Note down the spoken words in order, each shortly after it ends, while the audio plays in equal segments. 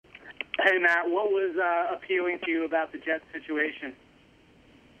Hey, Matt, what was appealing to you about the Jets situation?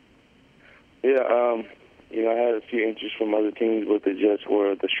 Yeah, I had a few interests from other teams, but the Jets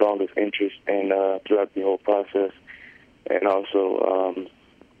were the strongest interest and throughout the whole process. And also,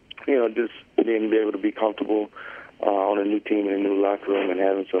 just being able to be comfortable on a new team in a new locker room and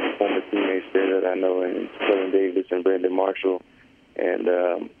having some former teammates there that I know, and Kevin Davis and Brandon Marshall. And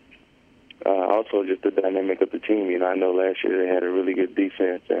also just the dynamic of the team. I know last year they had a really good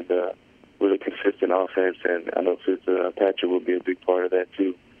defense and really consistent offense, and I know Fitzpatrick will be a big part of that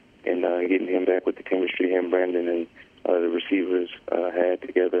too. And getting him back with the chemistry him, Brandon, and the receivers had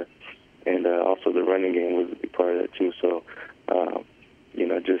together. And also the running game was a big part of that too. So,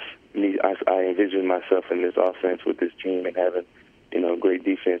 I envision myself in this offense with this team and having, great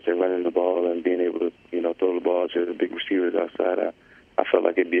defense and running the ball and being able to, throw the ball to the big receivers outside. I felt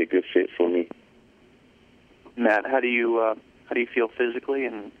like it'd be a good fit for me. Matt, how do you feel physically,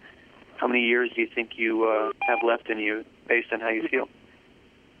 and how many years do you think you have left in you based on how you feel?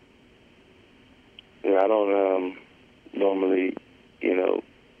 I don't normally,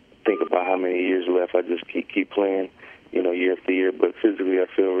 think about how many years left. I just keep playing, year after year. But physically, I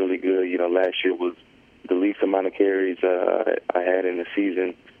feel really good. Last year was the least amount of carries I had in the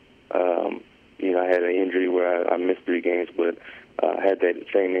season. I had an injury where I missed 3 games, but I had that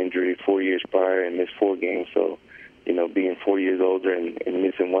same injury 4 years prior and missed 4 games. So, being 4 years older and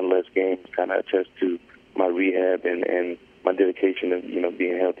missing 1 less game kind of attests to my rehab and my dedication of,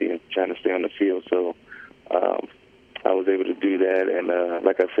 being healthy and trying to stay on the field. So I was able to do that. And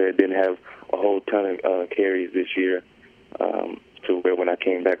like I said, didn't have a whole ton of carries this year to where when I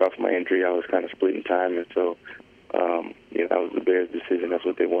came back off my injury, I was kind of splitting time. And so, that was the Bears' decision. That's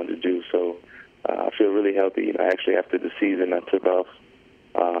what they wanted to do. So I feel really healthy. Actually, after the season, I took off,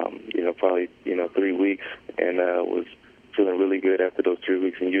 probably, 3 weeks and was feeling really good after those 3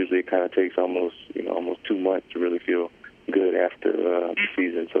 weeks. And usually it kind of takes almost 2 months to really feel good after the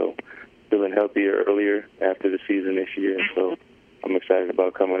season. So feeling healthier earlier after the season this year. And so I'm excited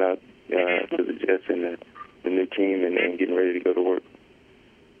about coming out to the Jets and the new team and getting ready to go to work.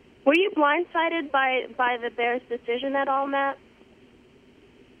 Were you blindsided by the Bears' decision at all, Matt?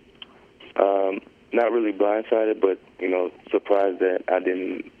 Not really blindsided, but, surprised that I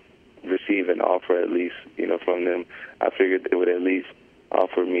didn't receive an offer at least, from them. I figured they would at least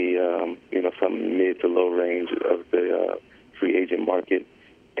offer me, some mid to low range of the free agent market.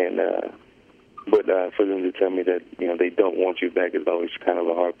 And but for them to tell me that, they don't want you back is always kind of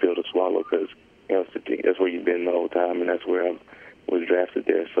a hard pill to swallow because, that's where you've been the whole time, and that's where I was drafted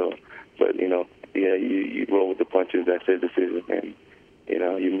there. So, but, you roll with the punches. That's their decision, and,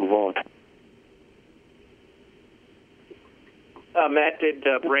 you move on. Matt, did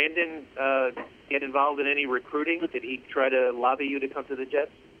Brandon get involved in any recruiting? Did he try to lobby you to come to the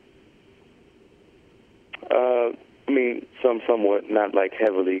Jets? Somewhat, not like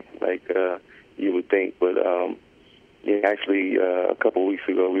heavily, like you would think. But actually, a couple of weeks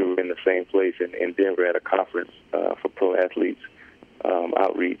ago, we were in the same place in Denver at a conference for pro athletes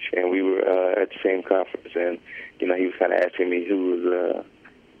outreach, and we were at the same conference. And he was kind of asking me who was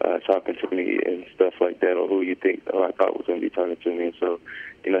talking to me and stuff like that, or who I thought was going to be talking to me. And so,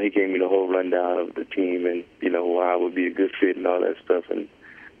 he gave me the whole rundown of the team and, why I would be a good fit and all that stuff. And,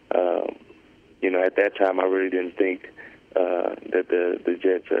 at that time, I really didn't think that the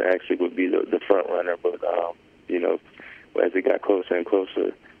Jets actually would be the front runner. But, as it got closer and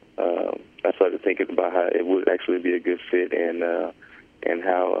closer, I started thinking about how it would actually be a good fit and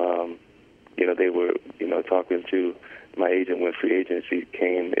how, they were, talking to my agent when free agency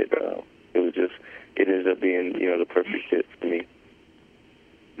came. It ended up being, the perfect fit for me.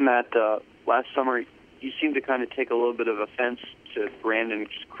 Matt, last summer, you seemed to kind of take a little bit of offense to Brandon's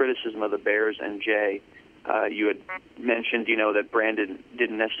criticism of the Bears and Jay. You had mentioned, that Brandon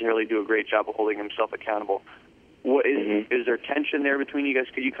didn't necessarily do a great job of holding himself accountable. What is there tension there between you guys?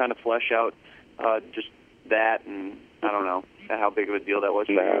 Could you kind of flesh out just that, and I don't know how big of a deal that was?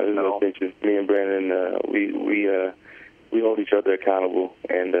 No, there's no tension. Me and Brandon, we hold each other accountable,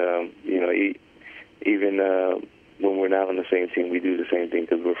 and even when we're not on the same team, we do the same thing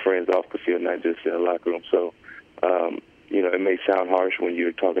because we're friends off the field, not just in the locker room. So, it may sound harsh when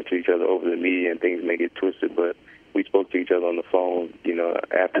you're talking to each other over the media and things may get twisted, but we spoke to each other on the phone,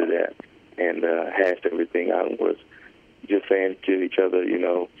 after that and hashed everything out and was just saying to each other,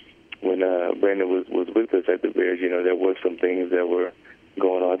 when Brandon was with us at the Bears, there were some things that were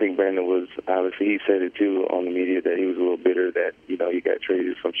going on. I think Brandon was, obviously, he said it too on the media that he was a little bitter that, he got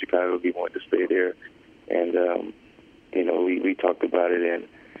traded from Chicago. He wanted to stay there. And, we talked about it and,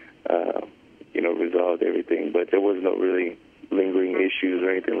 resolved everything. But there was no really lingering issues or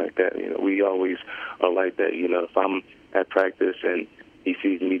anything like that. You know, we always are like that. You know, if I'm at practice and he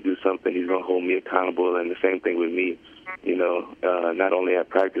sees me do something, he's going to hold me accountable, and the same thing with me. You know, not only at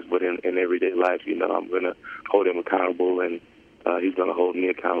practice but in everyday life. You know, I'm going to hold him accountable, and he's going to hold me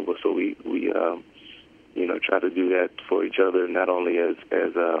accountable. So we you know, try to do that for each other, not only as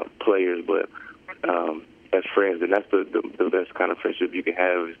players but as friends. And that's the best kind of friendship you can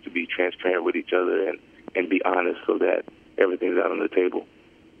have, is to be transparent with each other and be honest, so that everything's out on the table.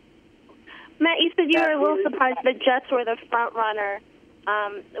 Matt, you said you were a little surprised the Jets were the front runner.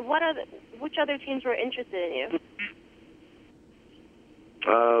 Which other teams were interested in you?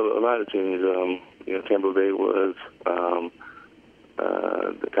 A lot of teams. You know, Tampa Bay was,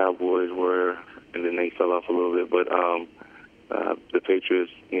 the Cowboys were, and then they fell off a little bit. But the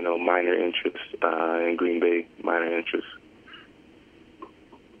Patriots, you know, minor interest, and Green Bay, minor interest.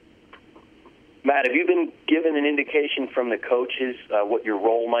 Matt, have you been given an indication from the coaches what your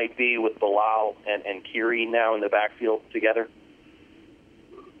role might be with Bilal and Kiri now in the backfield together?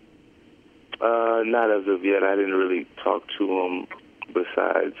 Not as of yet. I didn't really talk to them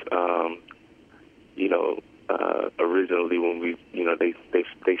besides, you know, originally when we, you know, they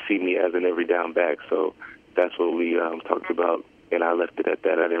see me as an every down back. So that's what we talked about, and I left it at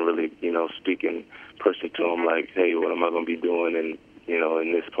that. I didn't really, you know, speak in person to them like, hey, what am I going to be doing, and you know,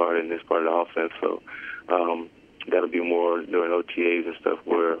 in this part of the offense. So that'll be more during OTAs and stuff,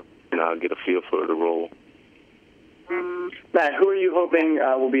 where, you know, I'll get a feel for the role. Matt, who are you hoping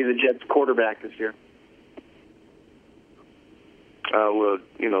will be the Jets' quarterback this year? Well,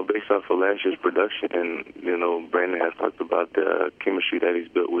 you know, based off of last year's production, and, you know, Brandon has talked about the chemistry that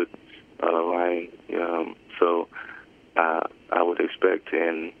he's built with Ryan. So I would expect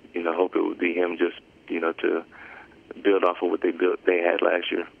and, you know, hope it would be him, just, you know, to build off of what they had last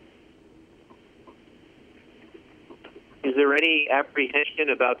year. Is there any apprehension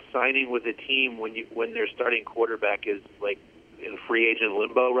about signing with a team when their starting quarterback is like in free agent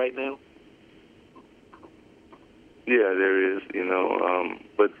limbo right now? Yeah, there is, you know,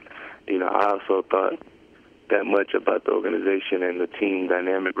 but, you know, I also thought that much about the organization and the team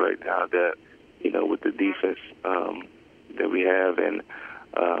dynamic right now, that, you know, with the defense that we have and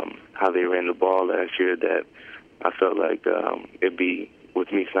how they ran the ball last year, that I felt like it'd be,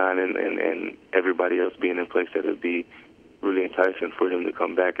 with me signing and everybody else being in place, that it'd be really enticing for him to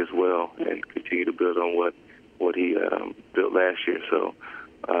come back as well and continue to build on what he built last year. So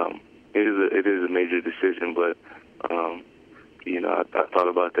it is a major decision, but you know, I thought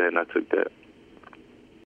about that and I took that.